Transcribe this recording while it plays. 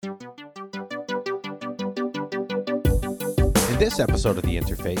In this episode of The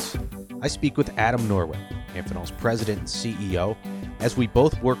Interface, I speak with Adam Norwitt, Amphenol's president and CEO, as we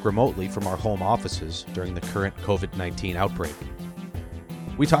both work remotely from our home offices during the current COVID-19 outbreak.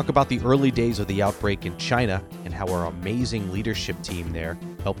 We talk about the early days of the outbreak in China and how our amazing leadership team there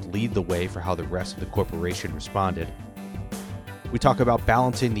helped lead the way for how the rest of the corporation responded. We talk about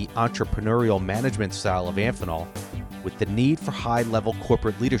balancing the entrepreneurial management style of Amphenol with the need for high-level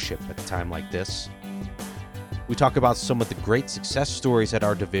corporate leadership at a time like this. We talk about some of the great success stories at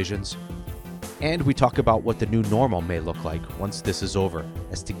our divisions, and we talk about what the new normal may look like once this is over,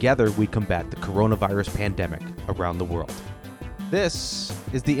 as together we combat the coronavirus pandemic around the world. This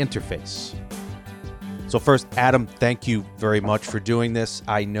is The Interface. So first, Adam, thank you very much for doing this.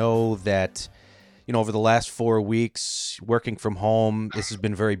 I know that, over the last 4 weeks, working from home, this has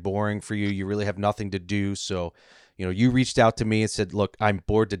been very boring for you. You really have nothing to do. So, you reached out to me and said, look, I'm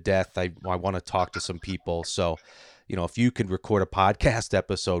bored to death. I want to talk to some people. So, if you could record a podcast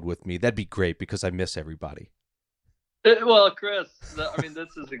episode with me, that'd be great because I miss everybody. Well, Chris,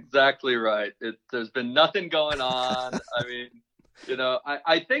 this is exactly right. There's been nothing going on.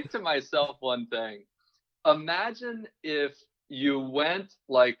 I think to myself one thing. Imagine if you went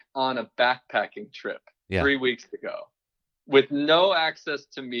on a backpacking trip 3 weeks ago with no access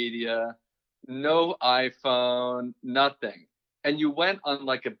to media, no iPhone, nothing. And you went on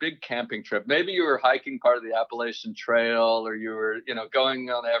a big camping trip. Maybe you were hiking part of the Appalachian Trail, or you were,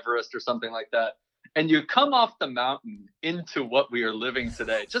 going on Everest or something like that. And you come off the mountain into what we are living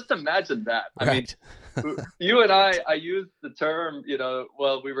today. Just imagine that. Right. You and I used the term,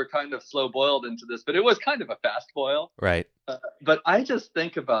 we were kind of slow boiled into this, but it was kind of a fast boil. Right. But I just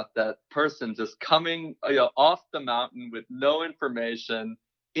think about that person just coming off the mountain with no information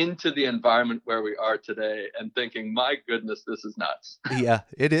into the environment where we are today and thinking, my goodness, this is nuts. Yeah,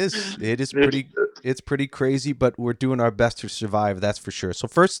 it is. It's pretty crazy, but we're doing our best to survive. That's for sure. So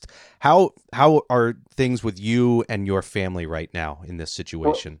first, how are things with you and your family right now in this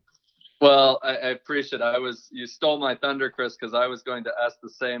situation? Well, I appreciate it. You stole my thunder, Chris, because I was going to ask the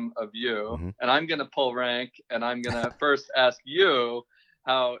same of you, and I'm going to pull rank, and I'm going to first ask you,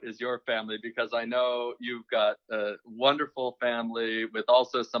 how is your family? Because I know you've got a wonderful family with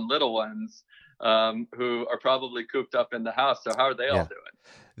also some little ones who are probably cooped up in the house. So how are they all doing?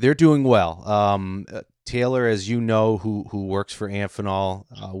 They're doing well. Taylor, as you know, who works for Amphenol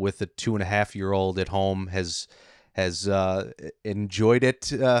with a 2.5-year-old at home, has enjoyed it,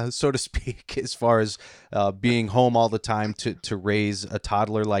 so to speak, as far as being home all the time to raise a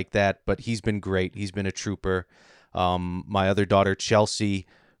toddler like that. But he's been great. He's been a trooper. My other daughter, Chelsea,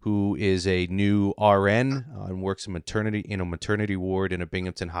 who is a new RN and works in a maternity ward in a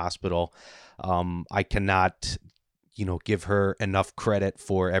Binghamton hospital. I cannot, give her enough credit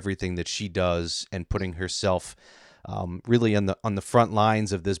for everything that she does and putting herself really on the front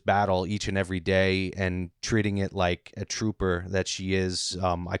lines of this battle each and every day and treating it like a trooper that she is.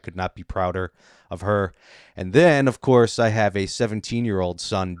 I could not be prouder of her. And then, of course, I have a 17-year-old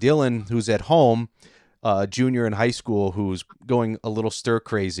son, Dylan, who's at home, junior in high school, who's going a little stir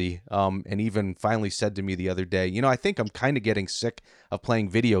crazy, and even finally said to me the other day, I think I'm kind of getting sick of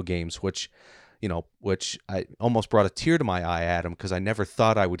playing video games, which I almost brought a tear to my eye, Adam, because I never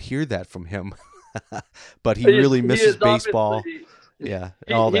thought I would hear that from him. But he really misses baseball. Yeah,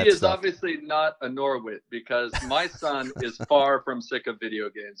 all that he is stuff. Obviously not a Norwitt, because my son is far from sick of video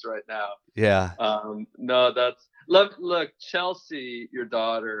games right now. Yeah. No, that's look, Chelsea, your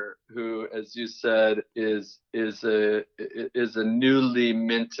daughter, who, as you said, is a newly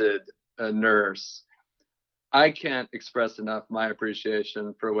minted nurse. I can't express enough my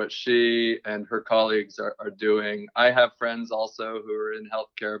appreciation for what she and her colleagues are doing. I have friends also who are in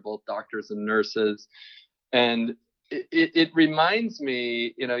healthcare, both doctors and nurses. And it reminds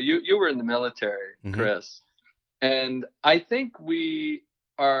me, you were in the military, Chris. And I think we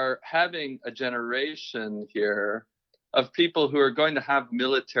are having a generation here of people who are going to have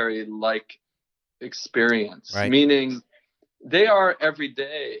military-like experience, right. Meaning they are every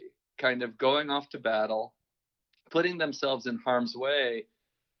day kind of going off to battle, putting themselves in harm's way,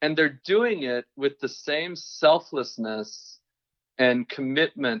 and they're doing it with the same selflessness and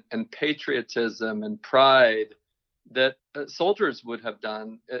commitment and patriotism and pride that soldiers would have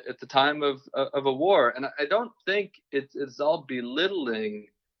done at the time of a war. And I don't think it's all belittling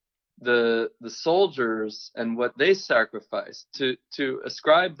the soldiers and what they sacrificed to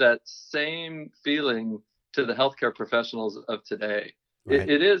ascribe that same feeling to the healthcare professionals of today. Right.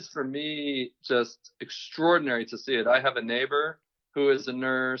 It is, for me, just extraordinary to see it. I have a neighbor who is a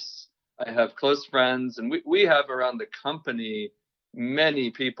nurse. I have close friends, and we have around the company many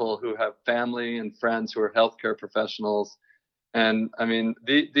people who have family and friends who are healthcare professionals. And I mean,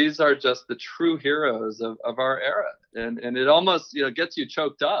 these are just the true heroes of our era. And it almost, gets you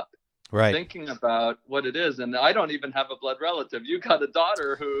choked up Right. thinking about what it is. And I don't even have a blood relative. You got a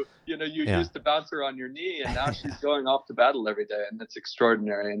daughter who, you Yeah. used to bounce her on your knee, and now she's going off to battle every day. And it's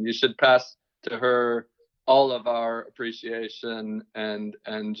extraordinary. And you should pass to her all of our appreciation and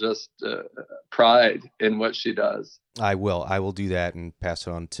just pride in what she does. I will do that and pass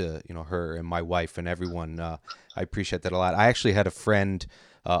it on to her and my wife and everyone. I appreciate that a lot. I actually had a friend,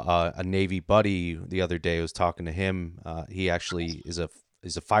 a Navy buddy, the other day. I was talking to him. He actually is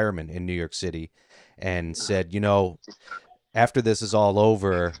a fireman in New York City, and said, after this is all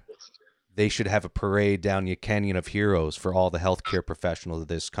over, they should have a parade down the Canyon of Heroes for all the healthcare professionals of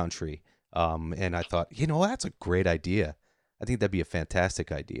this country. And I thought, that's a great idea. I think that'd be a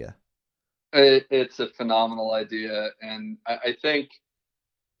fantastic idea. It's a phenomenal idea. And I think,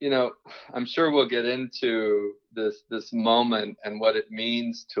 I'm sure we'll get into this moment and what it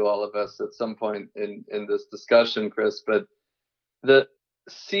means to all of us at some point in this discussion, Chris. But the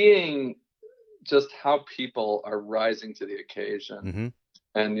seeing just how people are rising to the occasion. Mm-hmm.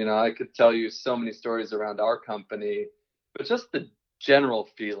 And, I could tell you so many stories around our company, but just the general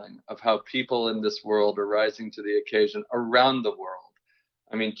feeling of how people in this world are rising to the occasion around the world.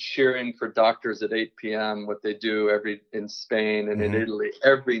 I mean, cheering for doctors at 8 p.m., what they do in Spain and in Italy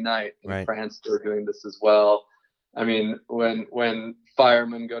every night. In Right. France, they're doing this as well. I mean, when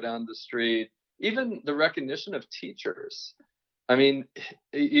firemen go down the street, even the recognition of teachers. I mean,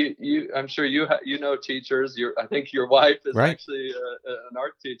 I'm sure you know teachers. I think your wife is Right. actually an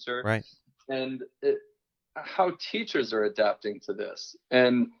art teacher. Right. And how teachers are adapting to this.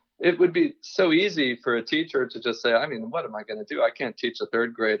 And it would be so easy for a teacher to just say, I mean, what am I going to do? I can't teach a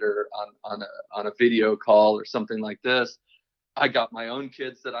third grader on a video call or something like this. I got my own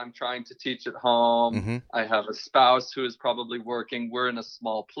kids that I'm trying to teach at home. Mm-hmm. I have a spouse who is probably working. We're in a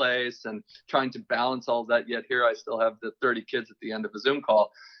small place and trying to balance all that. Yet here I still have the 30 kids at the end of a Zoom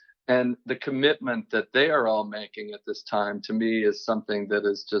call. And the commitment that they are all making at this time, to me, is something that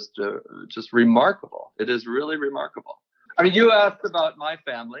is just remarkable. It is really remarkable. I mean, you asked about my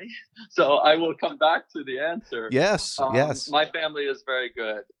family, so I will come back to the answer. Yes, yes. My family is very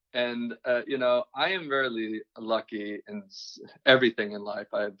good. And, I am very lucky in everything in life.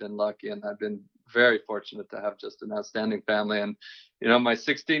 I have been lucky, and I've been very fortunate to have just an outstanding family. And, my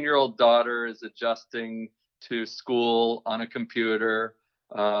 16-year-old daughter is adjusting to school on a computer.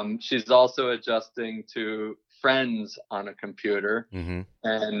 She's also adjusting to friends on a computer. Mm-hmm.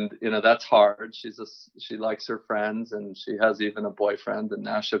 And, that's hard. She likes her friends, and she has even a boyfriend, and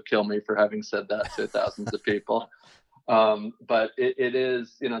now she'll kill me for having said that to thousands of people. But it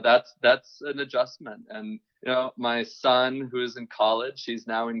is, that's an adjustment. And, my son, who is in college, he's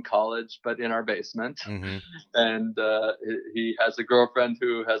now in college, but in our basement. Mm-hmm. And he has a girlfriend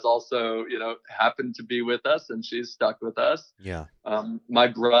who has also, happened to be with us, and she's stuck with us. Yeah. My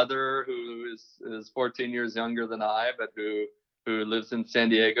brother, who is 14 years younger than I, but who lives in San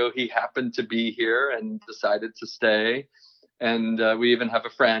Diego, he happened to be here and decided to stay. And we even have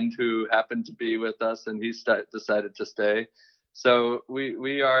a friend who happened to be with us, and he decided to stay. So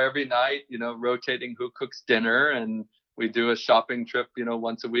we are every night, rotating who cooks dinner, and we do a shopping trip,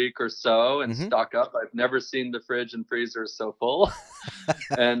 once a week or so, and stock up. I've never seen the fridge and freezer so full.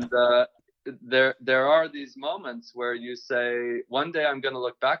 And there are these moments where you say, one day I'm going to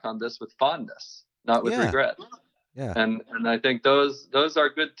look back on this with fondness, not with regret. Yeah. And I think those are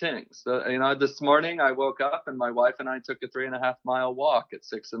good things. So, this morning I woke up, and my wife and I took a 3.5-mile walk at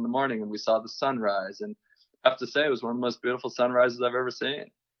 6 a.m, and we saw the sunrise. And I have to say, it was one of the most beautiful sunrises I've ever seen.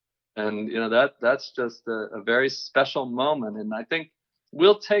 And, that's just a very special moment. And I think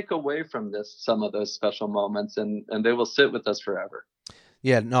we'll take away from this some of those special moments, and they will sit with us forever.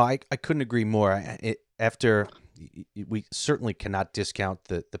 Yeah, no, I couldn't agree more. We certainly cannot discount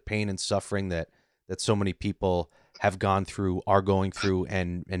the pain and suffering that so many people have gone through, are going through,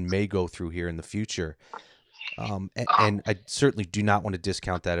 and may go through here in the future. And I certainly do not want to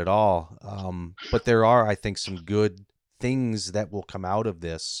discount that at all. But there are, I think, some good things that will come out of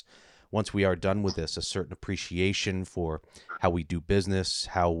this once we are done with this. A certain appreciation for how we do business,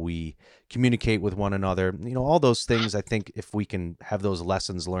 how we communicate with one another. All those things. I think if we can have those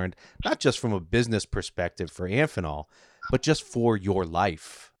lessons learned, not just from a business perspective for Amphenol, but just for your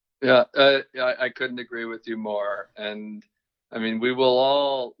life. Yeah, I couldn't agree with you more. And I mean, we will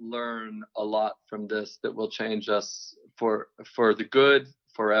all learn a lot from this that will change us for the good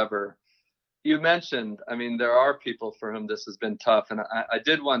forever. You mentioned, I mean, there are people for whom this has been tough. And I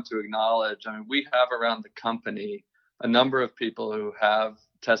did want to acknowledge, I mean, we have around the company a number of people who have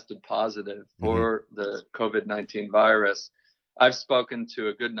tested positive for the COVID-19 virus. I've spoken to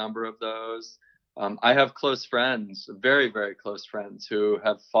a good number of those. I have close friends, very, very close friends, who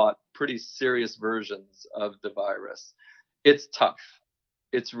have fought pretty serious versions of the virus. It's tough.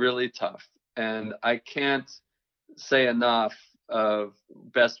 It's really tough. And I can't say enough of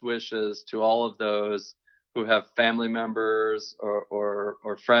best wishes to all of those who have family members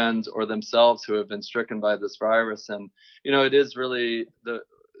or friends or themselves who have been stricken by this virus. And, it is really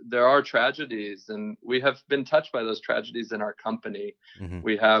there are tragedies, and we have been touched by those tragedies in our company.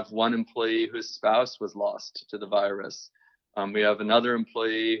 We have one employee whose spouse was lost to the virus. We have another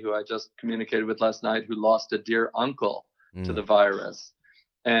employee who I just communicated with last night who lost a dear uncle to the virus.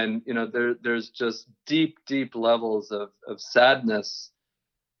 And, there's just deep, deep levels of sadness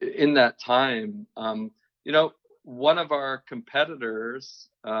in that time. One of our competitors,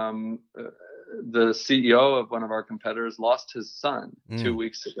 the CEO of one of our competitors, lost his son 2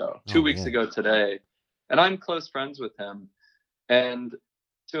 weeks ago, two weeks ago today. And I'm close friends with him. And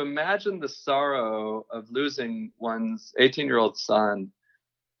to imagine the sorrow of losing one's 18-year-old son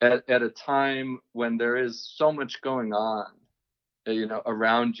at a time when there is so much going on,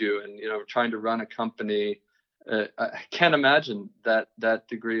 around you, and, trying to run a company, I can't imagine that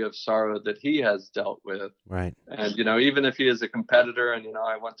degree of sorrow that he has dealt with. Right. And, even if he is a competitor and,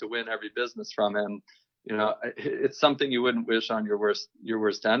 I want to win every business from him, it's something you wouldn't wish on your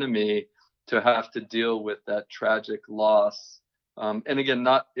worst enemy, to have to deal with that tragic loss. And again,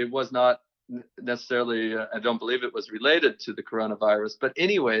 it was not necessarily, I don't believe it was related to the coronavirus, but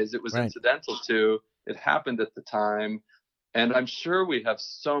anyways, it was incidental to, it happened at the time. And I'm sure we have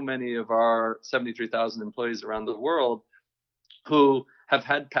so many of our 73,000 employees around the world who have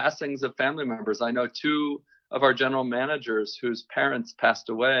had passings of family members. I know 2 of our general managers whose parents passed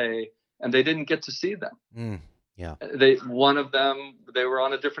away, and they didn't get to see them. One of them, they were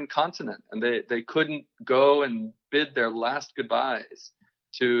on a different continent, and they couldn't go and bid their last goodbyes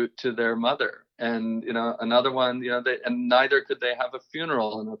to their mother. And, another one, and neither could they have a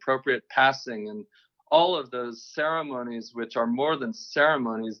funeral, an appropriate passing, and all of those ceremonies, which are more than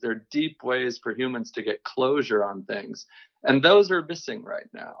ceremonies, they're deep ways for humans to get closure on things. And those are missing right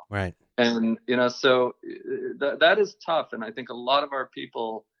now. Right. And, so that is tough. And I think a lot of our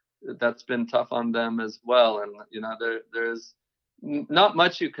people, that's been tough on them as well. And, there's not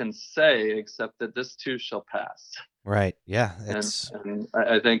much you can say except that this too shall pass. Right. Yeah. And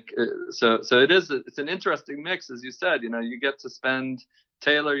I think so it's an interesting mix, as you said. You get to spend,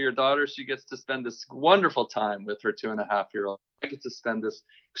 Taylor, your daughter, she gets to spend this wonderful time with her 2.5-year-old. I get to spend this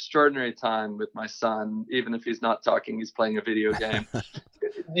extraordinary time with my son, even if he's not talking, he's playing a video game.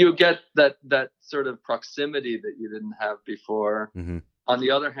 You get that sort of proximity that you didn't have before. On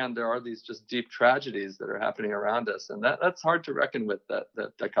the other hand, there are these just deep tragedies that are happening around us, and that's hard to reckon with,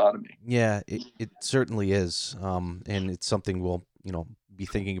 that dichotomy. Yeah, it certainly is, and it's something we'll be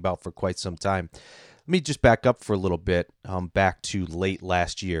thinking about for quite some time. Let me just back up for a little bit, back to late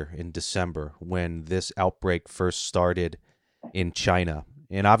last year in December, when this outbreak first started in China.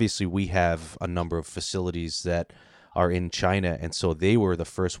 And obviously we have a number of facilities that are in China, and so they were the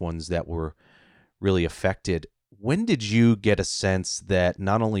first ones that were really affected. When did you get a sense that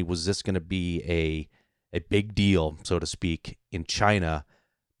not only was this going to be a big deal, so to speak, in China,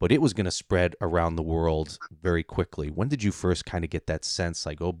 but it was going to spread around the world very quickly? When did you first kind of get that sense,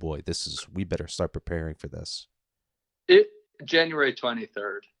 like, oh boy, we better start preparing for this? January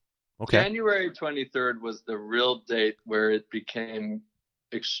 23rd. Okay. January 23rd was the real date where it became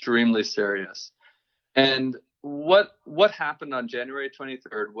extremely serious. And what happened on January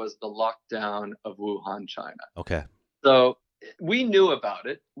 23rd was the lockdown of Wuhan, China. Okay. So we knew about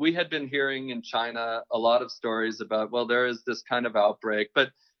it. We had been hearing in China a lot of stories about, well, there is this kind of outbreak, but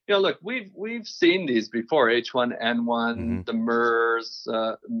look, we've seen these before. H1N1, the MERS,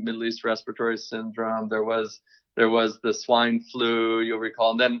 Middle East Respiratory Syndrome. There was the swine flu, you'll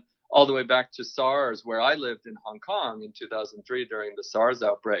recall, and then all the way back to SARS, where I lived in Hong Kong in 2003 during the SARS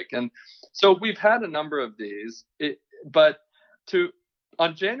outbreak. And so we've had a number of these, but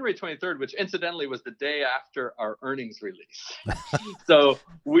on January 23rd, which incidentally was the day after our earnings release. So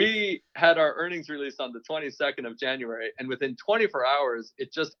we had our earnings release on the 22nd of January, and within 24 hours,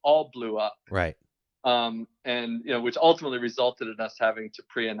 it just all blew up. Right. And, which ultimately resulted in us having to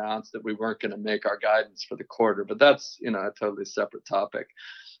pre-announce that we weren't going to make our guidance for the quarter, but that's, a totally separate topic.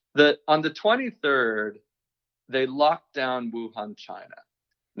 On the 23rd, they locked down Wuhan, China.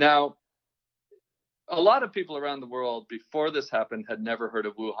 Now, a lot of people around the world before this happened had never heard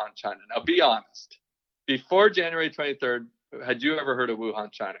of Wuhan, China. Now, be honest. Before January 23rd, had you ever heard of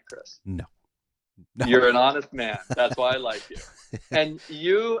Wuhan, China, Chris? No. No. You're an honest man. That's why I like you. And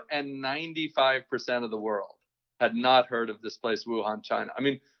you and 95% of the world had not heard of this place, Wuhan, China. I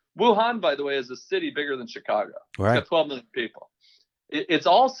mean, Wuhan, by the way, is a city bigger than Chicago. Right. It's got 12 million people. It's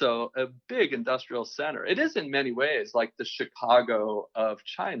also a big industrial center. It is in many ways like the Chicago of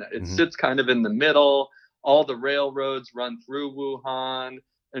China. It sits kind of in the middle. All the railroads run through Wuhan.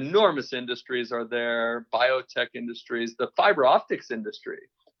 Enormous industries are there, biotech industries, the fiber optics industry,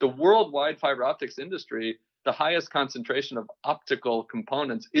 the worldwide fiber optics industry. The highest concentration of optical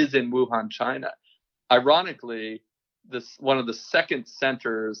components is in Wuhan, China. Ironically, one of the second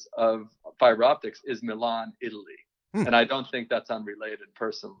centers of fiber optics is Milan, Italy. And I don't think that's unrelated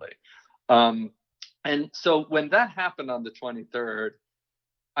personally. And so when that happened on the 23rd,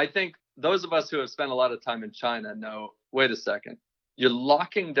 I think those of us who have spent a lot of time in China know, wait a second, you're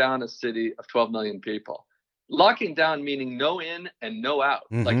locking down a city of 12 million people. Locking down meaning no in and no out.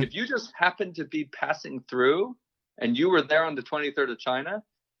 Like if you just happen to be passing through and you were there on the 23rd of China,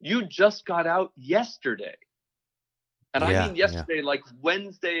 you just got out yesterday. And I mean yesterday, like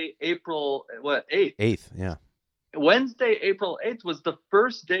Wednesday, April, 8th? 8th, yeah. Wednesday, April 8th was the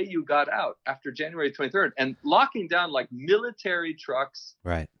first day you got out after January 23rd, and locking down like military trucks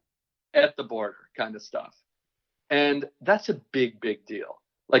right at the border kind of stuff. And that's a big, big deal.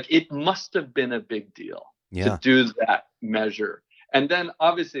 Like it must have been a big deal to do that measure. And then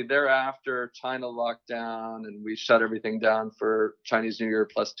obviously thereafter, China locked down and we shut everything down for Chinese New Year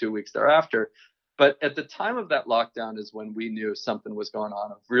plus 2 weeks thereafter. But at the time of that lockdown is when we knew something was going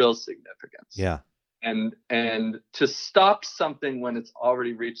on of real significance. Yeah. And to stop something when it's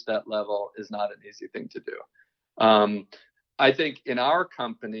already reached that level is not an easy thing to do. I think in our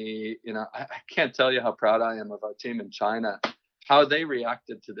company, I can't tell you how proud I am of our team in China, how they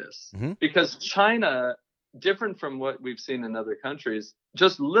reacted to this. Because China, different from what we've seen in other countries,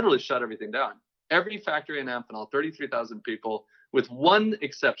 just literally shut everything down. Every factory in Amphenol, 33,000 people, with one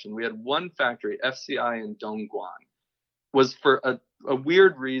exception. We had one factory, FCI in Dongguan, was for a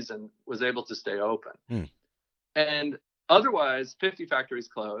weird reason was able to stay open. And otherwise 50 factories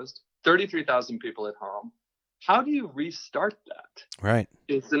closed, 33,000 people at home. How do you restart that? Right.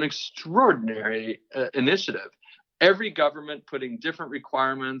 It's an extraordinary initiative. Every government putting different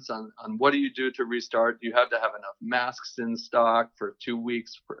requirements on what do you do to restart. You have to have enough masks in stock for 2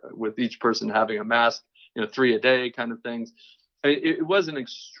 weeks with each person having a mask, 3 a day kind of things. It was an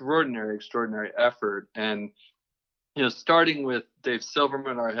extraordinary effort. And starting with Dave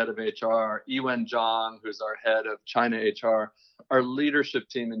Silverman, our head of HR, Yiwen Zhang, who's our head of China HR, our leadership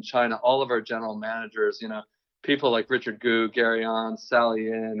team in China, all of our general managers, people like Richard Gu, Gary On, Sally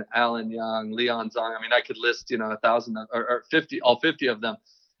In, Alan Young, Leon Zhang. I mean, I could list, 1,000 or 50, all 50 of them.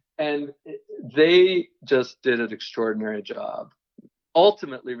 And they just did an extraordinary job,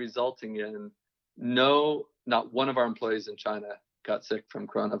 ultimately resulting in not one of our employees in China got sick from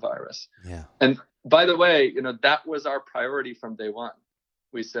coronavirus. Yeah. And by the way, that was our priority from day one.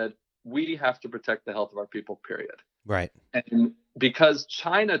 We said, we have to protect the health of our people, period. Right. And because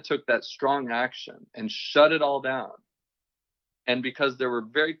China took that strong action and shut it all down, and because there were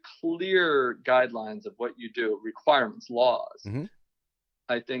very clear guidelines of what you do, requirements, laws,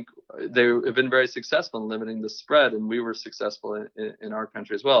 I think they have been very successful in limiting the spread, and we were successful in our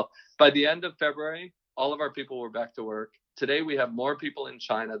country as well. By the end of February, all of our people were back to work. Today, we have more people in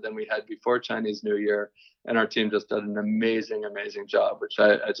China than we had before Chinese New Year, and our team just did an amazing job, which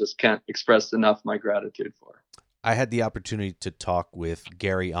I just can't express enough my gratitude for. I had the opportunity to talk with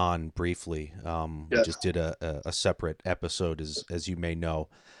Gary On briefly. We just did a separate episode, as you may know,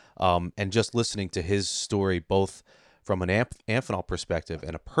 and just listening to his story, both from an Amphenol perspective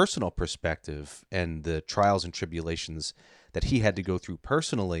and a personal perspective, and the trials and tribulations that he had to go through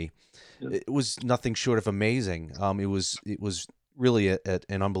personally, it was nothing short of amazing. It was really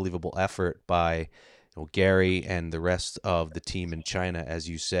an unbelievable effort by Gary and the rest of the team in China, as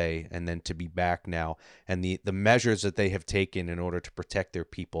you say, and then to be back now, and the measures that they have taken in order to protect their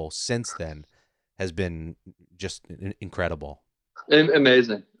people since then has been just incredible.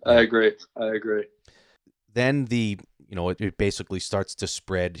 Amazing. I agree. Then it basically starts to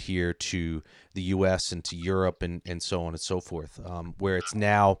spread here to the U.S. and to Europe and so on and so forth, where it's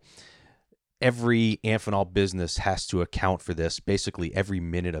now every Amphenol business has to account for this basically every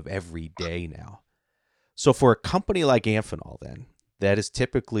minute of every day now. So for a company like Amphenol, then, that is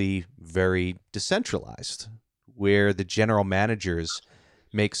typically very decentralized, where the general managers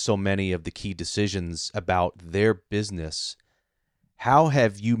make so many of the key decisions about their business, how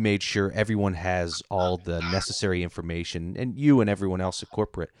have you made sure everyone has all the necessary information, and you and everyone else at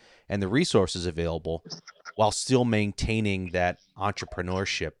corporate, and the resources available while still maintaining that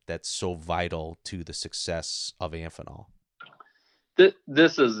entrepreneurship that's so vital to the success of Amphenol?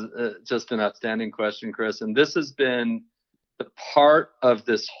 This is just an outstanding question, Chris. And this has been the part of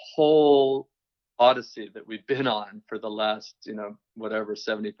this whole odyssey that we've been on for the last,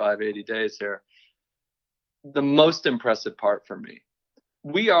 75, 80 days here. The most impressive part for me.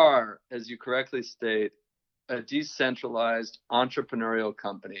 We are, as you correctly state, a decentralized entrepreneurial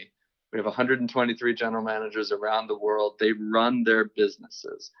company. We have 123 general managers around the world. They run their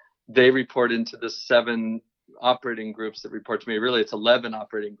businesses. They report into the 7 operating groups that report to me. Really, it's 11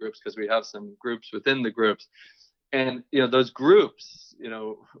 operating groups because we have some groups within the groups. And those groups,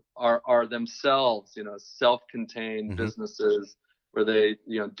 are themselves, self-contained businesses where they,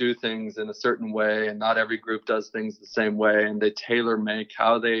 do things in a certain way, and not every group does things the same way, and they tailor make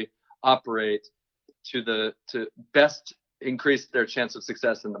how they operate to best increase their chance of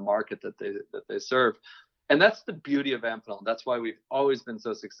success in the market that they serve. And that's the beauty of Amphenol. That's why we've always been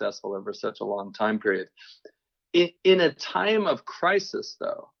so successful over such a long time period. In a time of crisis,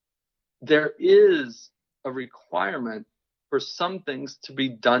 though, there is a requirement for some things to be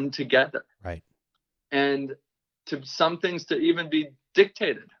done together. Right. And to some things to even be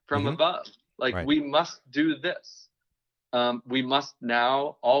dictated from above. Like, right. We must do this. We must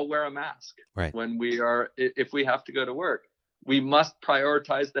now all wear a mask right. when if we have to go to work. We must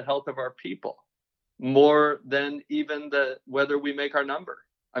prioritize the health of our people more than even whether we make our number.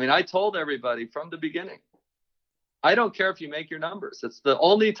 I mean, I told everybody from the beginning, I don't care if you make your numbers. It's the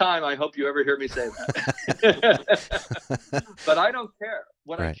only time I hope you ever hear me say that. But I don't care.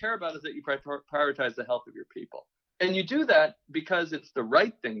 What I care about is that you prioritize the health of your people. And you do that because it's the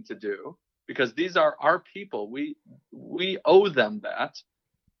right thing to do, because these are our people. We owe them that.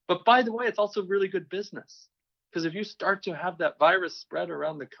 But by the way, it's also really good business. Because if you start to have that virus spread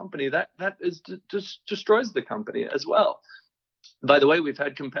around the company, that just destroys the company as well. By the way, we've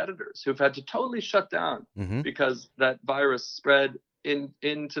had competitors who've had to totally shut down because that virus spread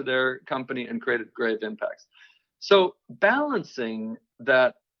into their company and created grave impacts. So balancing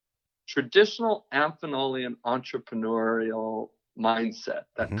that traditional Amphenolian entrepreneurial mindset,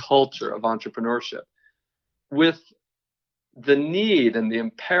 that culture of entrepreneurship, with the need and the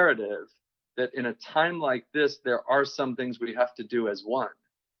imperative that in a time like this, there are some things we have to do as one,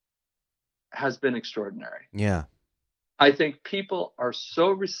 has been extraordinary. Yeah. I think people are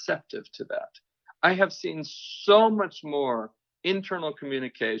so receptive to that. I have seen so much more internal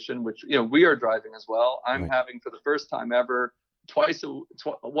communication, which we are driving as well. I'm having, for the first time ever,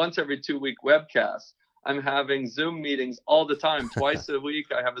 once every 2-week webcasts. I'm having Zoom meetings all the time. Twice a week,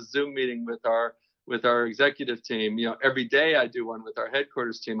 I have a Zoom meeting with our executive team. Every day I do one with our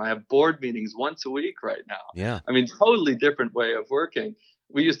headquarters team. I have board meetings once a week right now. Yeah. I mean, totally different way of working.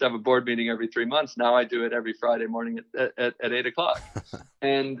 We used to have a board meeting every 3 months. Now I do it every Friday morning at 8:00.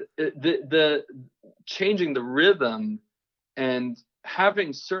 And the changing the rhythm and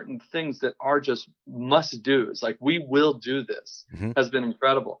having certain things that are just must do's, like we will do this, has been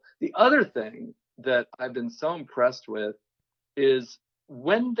incredible. The other thing that I've been so impressed with is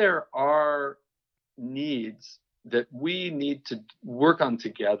when there are needs that we need to work on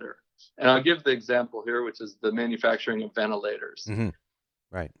together. And I'll give the example here, which is the manufacturing of ventilators.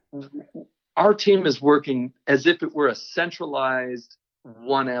 Right. Our team is working as if it were a centralized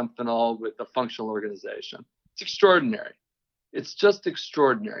one Amphenol with a functional organization. It's extraordinary. It's just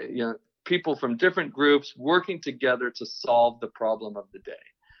extraordinary. People from different groups working together to solve the problem of the day.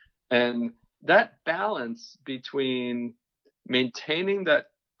 And that balance between maintaining that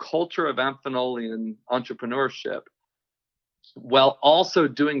culture of Amphenolian entrepreneurship while also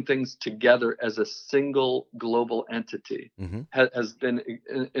doing things together as a single global entity has been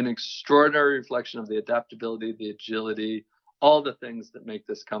an extraordinary reflection of the adaptability, the agility, all the things that make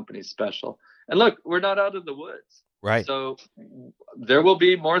this company special. And look, we're not out of the woods. Right. So there will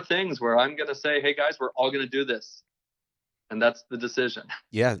be more things where I'm going to say, hey, guys, we're all going to do this. And that's the decision.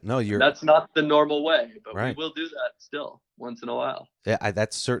 Yeah, no, that's not the normal way, but right. We will do that still once in a while. Yeah,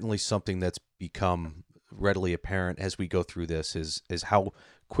 that's certainly something that's become readily apparent as we go through this is how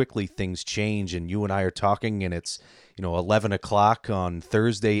quickly things change. And you and I are talking, and it's 11 o'clock on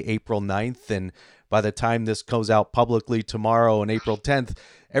Thursday, April 9th, and by the time this goes out publicly tomorrow on April 10th,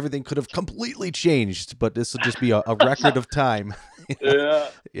 everything could have completely changed, but this will just be a record of time. Yeah,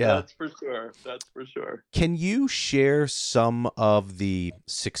 that's for sure. Can you share some of the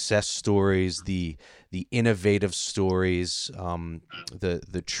success stories, the innovative stories,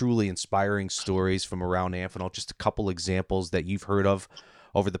 the truly inspiring stories from around Amphenol? Just a couple examples that you've heard of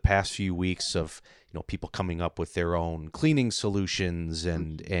over the past few weeks of people coming up with their own cleaning solutions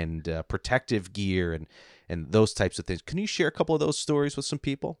and protective gear and those types of things. Can you share a couple of those stories with some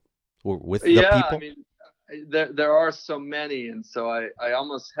people or with the Yeah, people? I mean, there are so many, and so I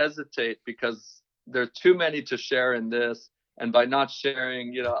almost hesitate because there are too many to share in this. And by not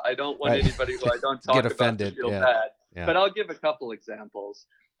sharing, I don't want Right. anybody who I don't Get talk about to offended. feel Yeah. bad. Yeah. But I'll give a couple examples.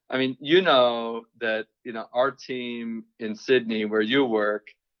 I mean, that, our team in Sydney where you work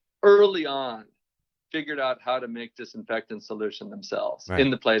early on figured out how to make disinfectant solution themselves Right. in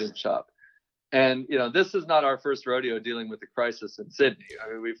the plating shop. And, this is not our first rodeo dealing with the crisis in Sydney. I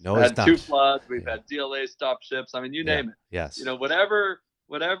mean, we've had two floods, we've had DLA stop ships. I mean, you name it. Yes. Whatever,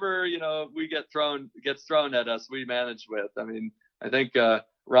 we gets thrown at us, we manage with. I mean, I think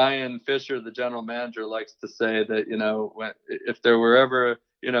Ryan Fisher, the general manager, likes to say that, if there were ever,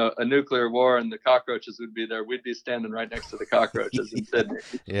 a nuclear war and the cockroaches would be there, we'd be standing right next to the cockroaches in Sydney.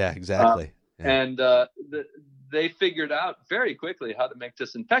 Yeah, exactly. And they figured out very quickly how to make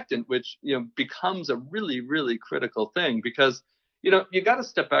disinfectant, which, becomes a really, really critical thing because, you got to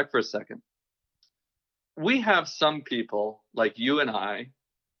step back for a second. We have some people like you and I,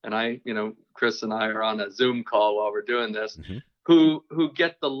 Chris and I are on a Zoom call while we're doing this, mm-hmm. who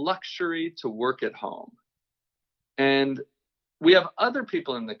get the luxury to work at home. And we have other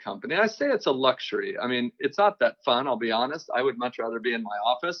people in the company. I say it's a luxury. I mean, it's not that fun. I'll be honest. I would much rather be in my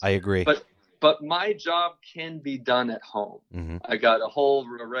office. I agree. But my job can be done at home. Mm-hmm. I got a whole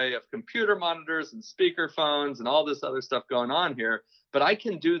array of computer monitors and speaker phones and all this other stuff going on here. But I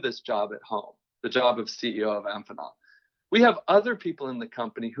can do this job at home, the job of CEO of Amphenol. We have other people in the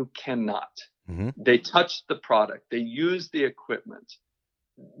company who cannot. Mm-hmm. They touch the product. They use the equipment.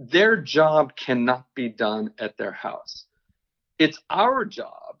 Their job cannot be done at their house. It's our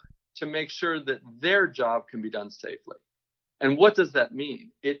job to make sure that their job can be done safely. And what does that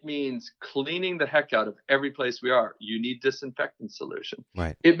mean? It means cleaning the heck out of every place we are. You need disinfectant solution.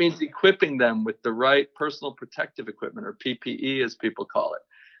 Right. It means equipping them with the right personal protective equipment, or PPE as people call it.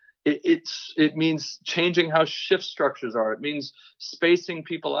 It means changing how shift structures are. It means spacing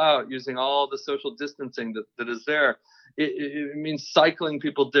people out using all the social distancing that is there. It means cycling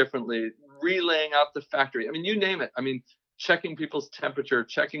people differently, relaying out the factory. I mean, you name it. I mean, checking people's temperature,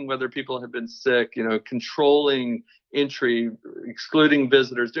 checking whether people have been sick, controlling entry, excluding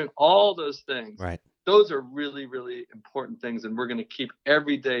visitors, doing all those things. Right. Those are really, really important things. And we're going to keep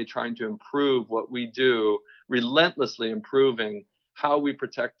every day trying to improve what we do, relentlessly improving how we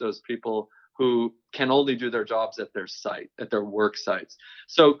protect those people who can only do their jobs at their site, at their work sites.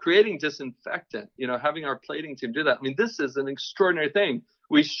 So creating disinfectant, having our plating team do that. I mean, this is an extraordinary thing.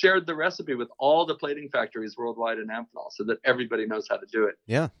 We shared the recipe with all the plating factories worldwide in Amphenol so that everybody knows how to do it.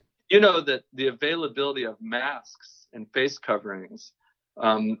 Yeah. That the availability of masks and face coverings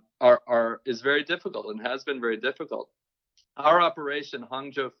is very difficult and has been very difficult. Our operation,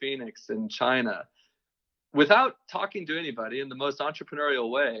 Hangzhou Phoenix in China, without talking to anybody in the most entrepreneurial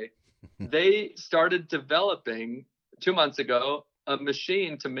way, they started developing 2 months ago a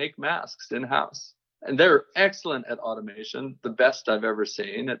machine to make masks in-house. And they're excellent at automation, the best I've ever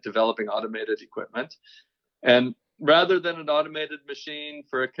seen at developing automated equipment. And rather than an automated machine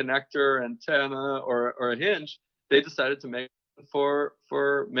for a connector, antenna, or a hinge, they decided to make it for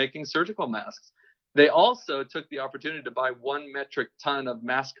making surgical masks. They also took the opportunity to buy 1 metric ton of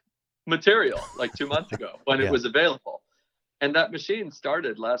mask material like 2 months ago when it was available. And that machine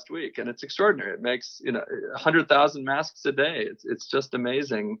started last week, and it's extraordinary. It makes 100,000 masks a day. It's just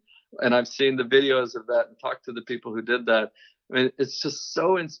amazing. And I've seen the videos of that and talked to the people who did that. I mean, it's just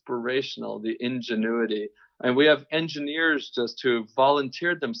so inspirational, the ingenuity. And we have engineers just who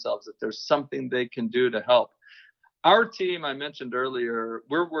volunteered themselves if there's something they can do to help. Our team, I mentioned earlier,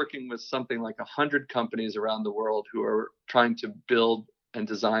 we're working with something like 100 companies around the world who are trying to build and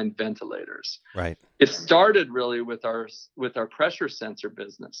design ventilators. Right. It started really with our pressure sensor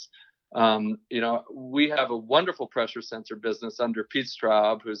business. We have a wonderful pressure sensor business under Pete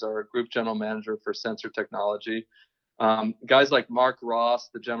Straub, who's our group general manager for sensor technology. Guys like Mark Ross,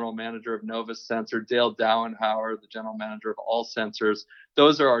 the general manager of Novus Sensor, Dale Dowenhauer, the general manager of All Sensors.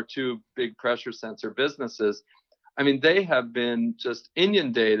 Those are our 2 big pressure sensor businesses. I mean, they have been just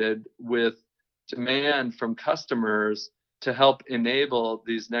inundated with demand from customers to help enable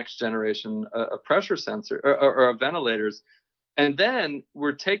these next generation pressure sensor or ventilators. And then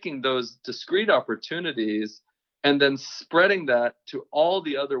we're taking those discrete opportunities and then spreading that to all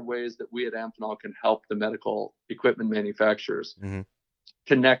the other ways that we at Amphenol can help the medical equipment manufacturers. Mm-hmm.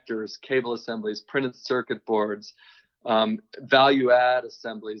 Connectors, cable assemblies, printed circuit boards, value add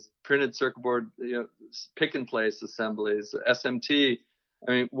assemblies, printed circuit board, pick and place assemblies, SMT.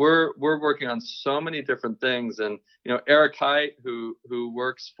 I mean, we're working on so many different things, and Eric Height, who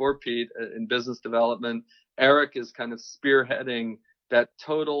works for Pete in business development, Eric is kind of spearheading that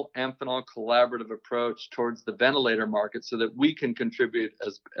total Amphenol collaborative approach towards the ventilator market, so that we can contribute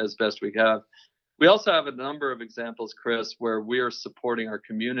as best we have. We also have a number of examples, Chris, where we are supporting our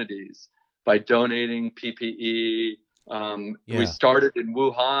communities by donating PPE. We started in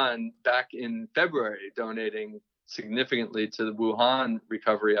Wuhan back in February, donating significantly to the Wuhan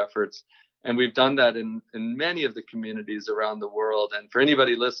recovery efforts. And we've done that in many of the communities around the world. And for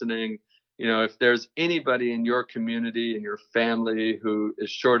anybody listening, if there's anybody in your community, in your family who is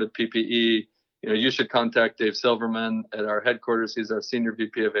short of PPE, you should contact Dave Silverman at our headquarters. He's our senior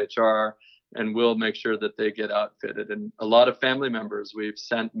VP of HR, and we'll make sure that they get outfitted. And a lot of family members, we've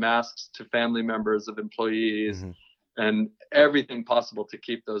sent masks to family members of employees, and everything possible to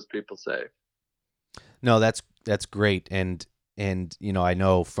keep those people safe. No, that's great. And I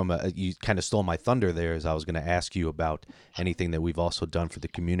know you kind of stole my thunder there, as I was going to ask you about anything that we've also done for the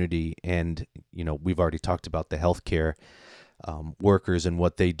community. And, we've already talked about the healthcare workers and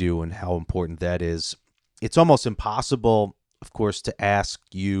what they do and how important that is. It's almost impossible, of course, to ask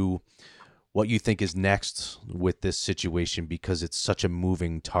you what you think is next with this situation, because it's such a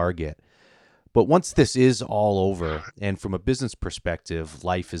moving target. But once this is all over, and from a business perspective,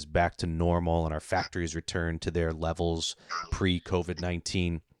 life is back to normal and our factories return to their levels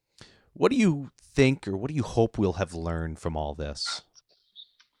pre-COVID-19, what do you think, or what do you hope we'll have learned from all this?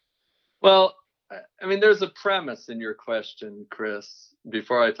 Well, I mean, there's a premise in your question, Chris,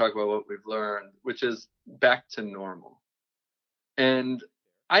 before I talk about what we've learned, which is back to normal. And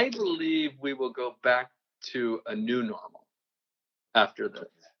I believe we will go back to a new normal after this.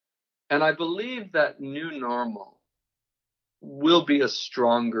 And I believe that new normal will be a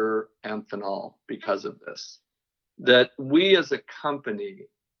stronger Amphenol because of this. That we as a company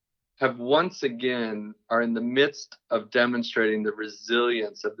have once again are in the midst of demonstrating the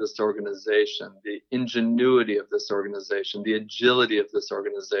resilience of this organization, the ingenuity of this organization, the agility of this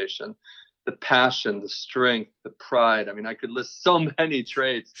organization, the passion, the strength, the pride. I mean, I could list so many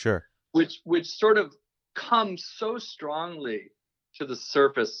traits, sure, which sort of come so strongly to the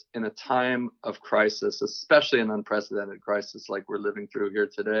surface in a time of crisis, especially an unprecedented crisis like we're living through here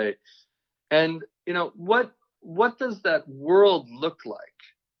today. And what does that world look like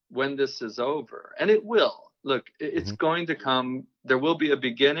when this is over? And it will. Look, it's going to come. There will be a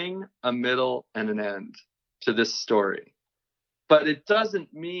beginning, a middle, and an end to this story. But it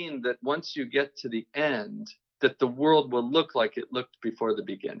doesn't mean that once you get to the end, that the world will look like it looked before the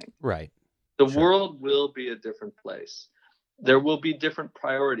beginning. Right. The world will be a different place. There will be different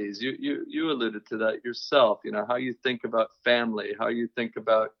priorities. You alluded to that yourself. How you think about family, how you think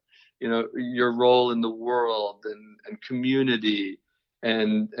about your role in the world and community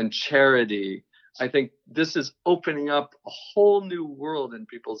and charity. I think this is opening up a whole new world in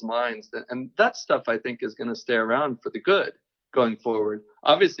people's minds, and that stuff I think is going to stay around for the good going forward.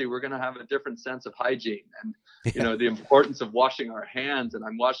 Obviously, we're going to have a different sense of hygiene and the importance of washing our hands. And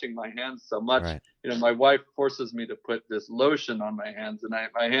I'm washing my hands so much. Right. My wife forces me to put this lotion on my hands, and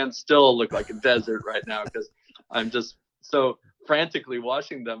my hands still look like a desert right now because I'm just so frantically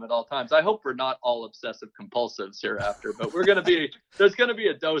washing them at all times. I hope we're not all obsessive compulsives hereafter, but there's going to be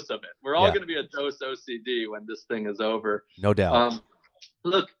a dose of it. We're all going to be a dose OCD when this thing is over. No doubt.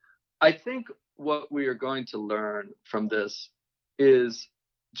 Look, I think what we are going to learn from this is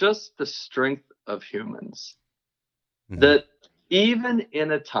just the strength of humans. That even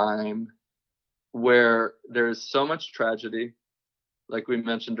in a time where there's so much tragedy, like we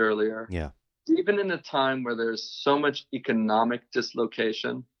mentioned earlier, even in a time where there's so much economic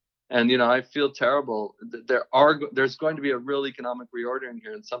dislocation, and I feel terrible. There's going to be a real economic reordering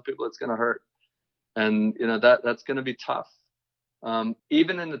here, and some people it's going to hurt, and that's going to be tough.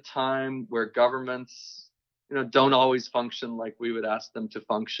 Even in a time where governments don't always function like we would ask them to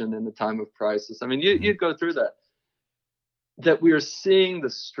function in a time of crisis. I mean, you'd go through that we are seeing the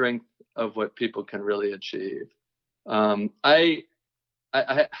strength of what people can really achieve. I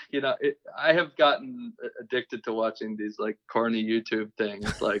have gotten addicted to watching these like corny YouTube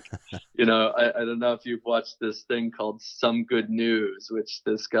things. Like, I don't know if you've watched this thing called Some Good News, which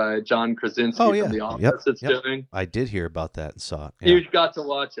this guy, John Krasinski from The Office is doing. I did hear about that and saw it. Yeah. You've got to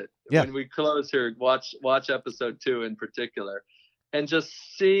watch it. Yeah. When we close here, watch episode 2 in particular, and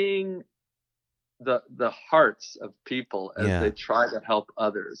just seeing the hearts of people as they try to help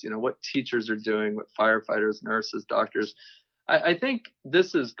others. What teachers are doing, what firefighters, nurses, doctors. I think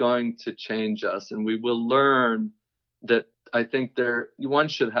this is going to change us, and we will learn that I think one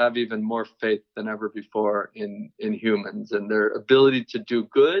should have even more faith than ever before in humans and their ability to do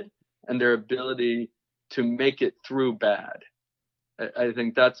good and their ability to make it through bad. I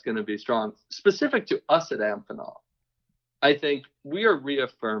think that's going to be strong. Specific to us at Amphenol, I think we are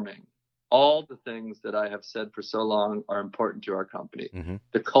reaffirming all the things that I have said for so long are important to our company. Mm-hmm.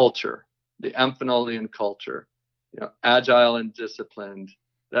 The culture, the Amphenolian culture, agile and disciplined.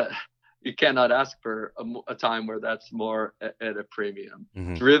 That you cannot ask for a time where that's more at a premium.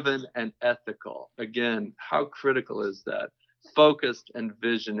 Mm-hmm. Driven and ethical. Again, how critical is that? Focused and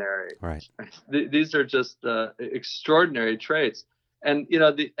visionary. Right. These are just extraordinary traits. And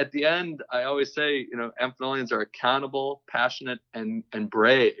at the end, I always say, Amphenolians are accountable, passionate, and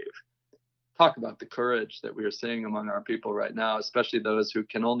brave. Talk about the courage that we are seeing among our people right now, especially those who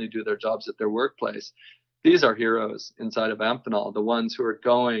can only do their jobs at their workplace. These are heroes inside of Amphenol, the ones who are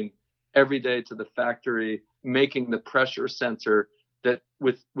going every day to the factory, making the pressure sensor that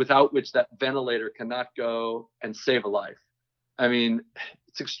without which that ventilator cannot go and save a life. I mean,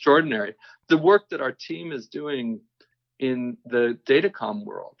 it's extraordinary. The work that our team is doing in the datacom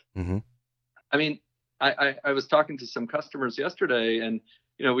world. Mm-hmm. I mean, I was talking to some customers yesterday, and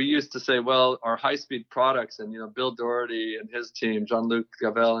we used to say, well, our high-speed products, and Bill Doherty and his team, Jean-Luc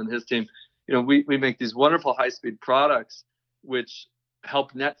Gavel and his team, we make these wonderful high-speed products which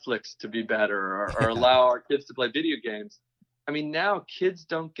help Netflix to be better or allow our kids to play video games. I mean, now kids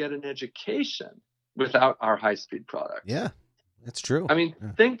don't get an education without our high-speed products. Yeah, that's true. I mean,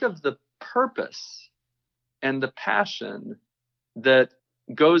 think of the purpose and the passion that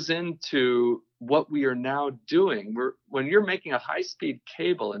goes into what we are now doing. When you're making a high-speed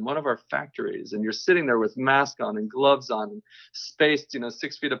cable in one of our factories and you're sitting there with mask on and gloves on and spaced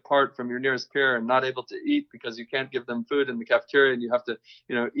 6 feet apart from your nearest peer and not able to eat because you can't give them food in the cafeteria and you have to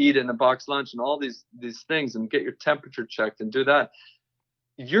eat in a box lunch and all these things and get your temperature checked and do that,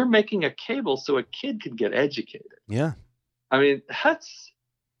 you're making a cable so a kid can get educated. Yeah. I mean,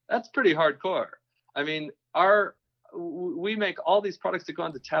 that's pretty hardcore. I mean, we make all these products that go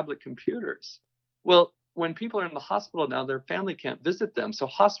onto tablet computers. Well, when people are in the hospital now, their family can't visit them. So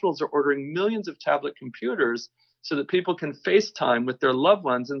hospitals are ordering millions of tablet computers so that people can FaceTime with their loved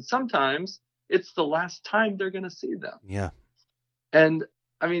ones. And sometimes it's the last time they're going to see them. Yeah. And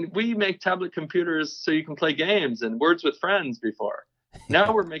I mean, we make tablet computers so you can play games and Words with Friends before.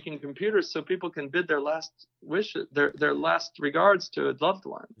 Now we're making computers so people can bid their last wishes, their last regards to a loved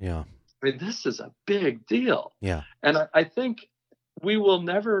one. Yeah. I mean, this is a big deal. Yeah. And I think we will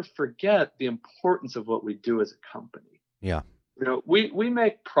never forget the importance of what we do as a company. Yeah. We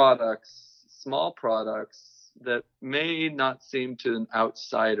make products, small products that may not seem to an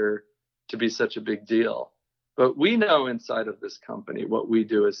outsider to be such a big deal. But we know inside of this company what we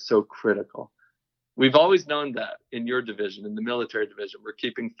do is so critical. We've always known that in your division, in the military division, we're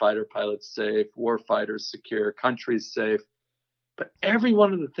keeping fighter pilots safe, war fighters secure, countries safe. But every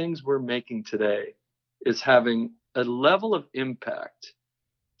one of the things we're making today is having a level of impact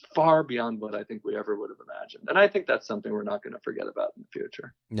far beyond what I think we ever would have imagined. And I think that's something we're not going to forget about in the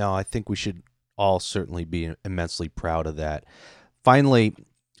future. No, I think we should all certainly be immensely proud of that. Finally,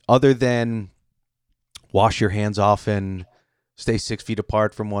 other than wash your hands often, stay 6 feet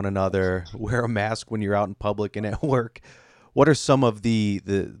apart from one another, wear a mask when you're out in public and at work, what are some of the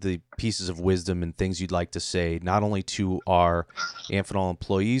pieces of wisdom and things you'd like to say, not only to our Amphenol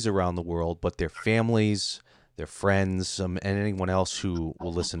employees around the world, but their families, their friends, and anyone else who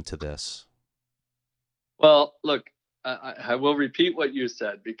will listen to this? Well, look, I will repeat what you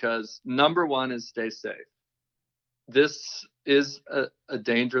said, because number one is stay safe. This is a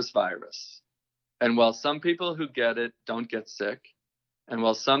dangerous virus. And while some people who get it don't get sick, and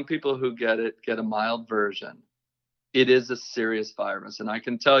while some people who get it get a mild version, it is a serious virus. And I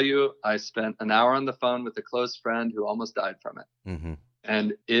can tell you, I spent an hour on the phone with a close friend who almost died from it. Mm-hmm.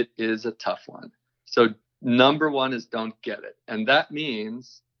 And it is a tough one. So number one is don't get it. And that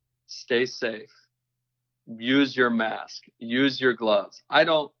means stay safe. Use your mask. Use your gloves. I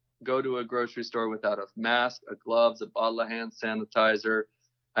don't go to a grocery store without a mask, a gloves, a bottle of hand sanitizer.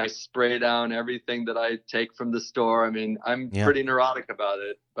 I spray down everything that I take from the store. I mean, I'm pretty neurotic about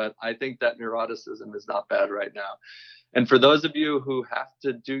it, but I think that neuroticism is not bad right now. And for those of you who have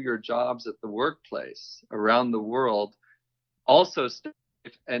to do your jobs at the workplace around the world, also stay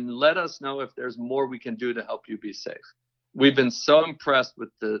safe and let us know if there's more we can do to help you be safe. We've been so impressed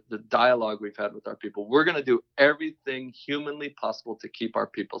with the dialogue we've had with our people. We're going to do everything humanly possible to keep our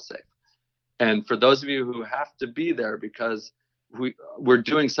people safe. And for those of you who have to be there because we're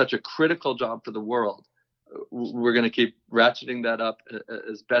doing such a critical job for the world, we're going to keep ratcheting that up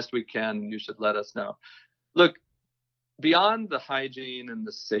as best we can. And you should let us know. Look, beyond the hygiene and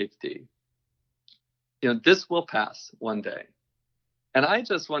the safety, this will pass one day. And I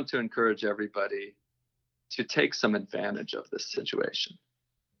just want to encourage everybody to take some advantage of this situation.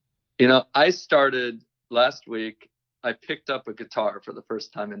 I started last week, I picked up a guitar for the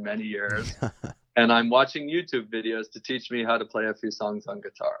first time in many years, and I'm watching YouTube videos to teach me how to play a few songs on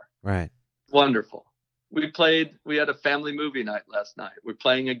guitar. Right. Wonderful. We had a family movie night last night. We're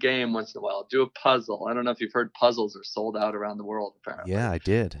playing a game once in a while, do a puzzle. I don't know if you've heard puzzles are sold out around the world, apparently. Yeah, I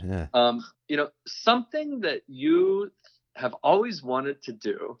did. Yeah. Something that you have always wanted to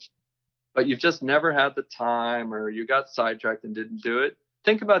do, but you've just never had the time, or you got sidetracked and didn't do it.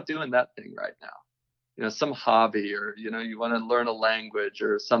 Think about doing that thing right now. Some hobby, or, you want to learn a language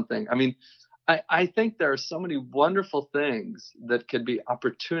or something. I mean, I think there are so many wonderful things that could be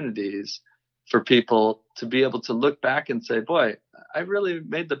opportunities for people to be able to look back and say, boy, I really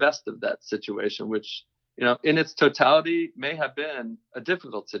made the best of that situation, which, in its totality may have been a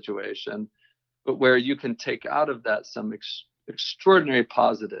difficult situation, but where you can take out of that some extraordinary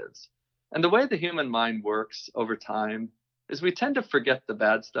positives. And the way the human mind works over time is we tend to forget the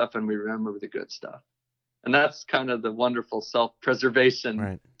bad stuff and we remember the good stuff. And that's kind of the wonderful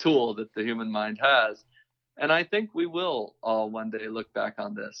self-preservation tool that the human mind has. And I think we will all one day look back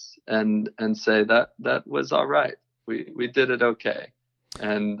on this and say that was all right. We did it okay.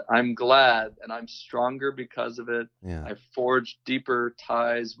 And I'm glad, and I'm stronger because of it. Yeah. I've forged deeper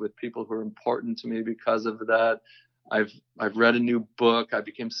ties with people who are important to me because of that. I've read a new book. I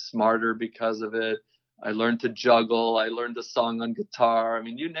became smarter because of it. I learned to juggle. I learned a song on guitar. I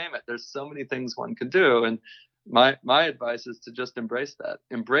mean, you name it. There's so many things one can do. And my advice is to just embrace that.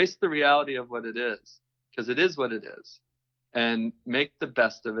 Embrace the reality of what it is, because it is what it is, and make the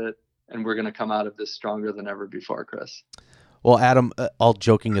best of it. And we're going to come out of this stronger than ever before, Chris. Well, Adam, all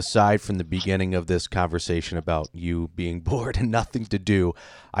joking aside from the beginning of this conversation about you being bored and nothing to do,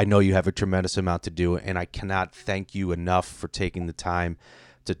 I know you have a tremendous amount to do, and I cannot thank you enough for taking the time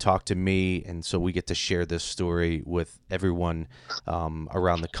to talk to me, and so we get to share this story with everyone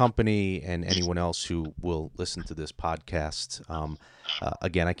around the company and anyone else who will listen to this podcast.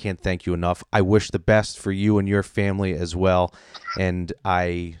 Again, I can't thank you enough. I wish the best for you and your family as well, and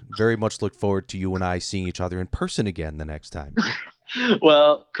I very much look forward to you and I seeing each other in person again the next time.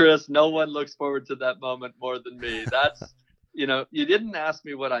 Well, Chris, no one looks forward to that moment more than me. That's, you didn't ask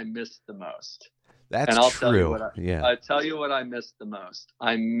me what I missed the most. That's and I'll true. Tell you what yeah. I tell you what I miss the most.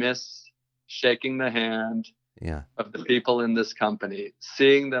 I miss shaking the hand of the people in this company,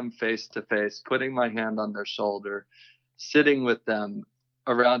 seeing them face to face, putting my hand on their shoulder, sitting with them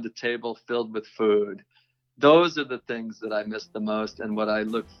around a table filled with food. Those are the things that I miss the most, and what I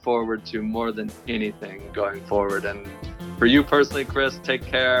look forward to more than anything going forward. And for you personally, Chris, take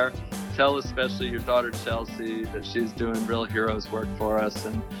care. Tell especially your daughter Chelsea that she's doing real heroes work for us,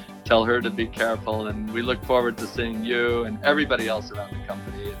 and tell her to be careful. And we look forward to seeing you and everybody else around the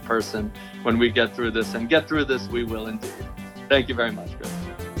company in person when we get through this. And get through this, we will indeed. Thank you very much, Chris.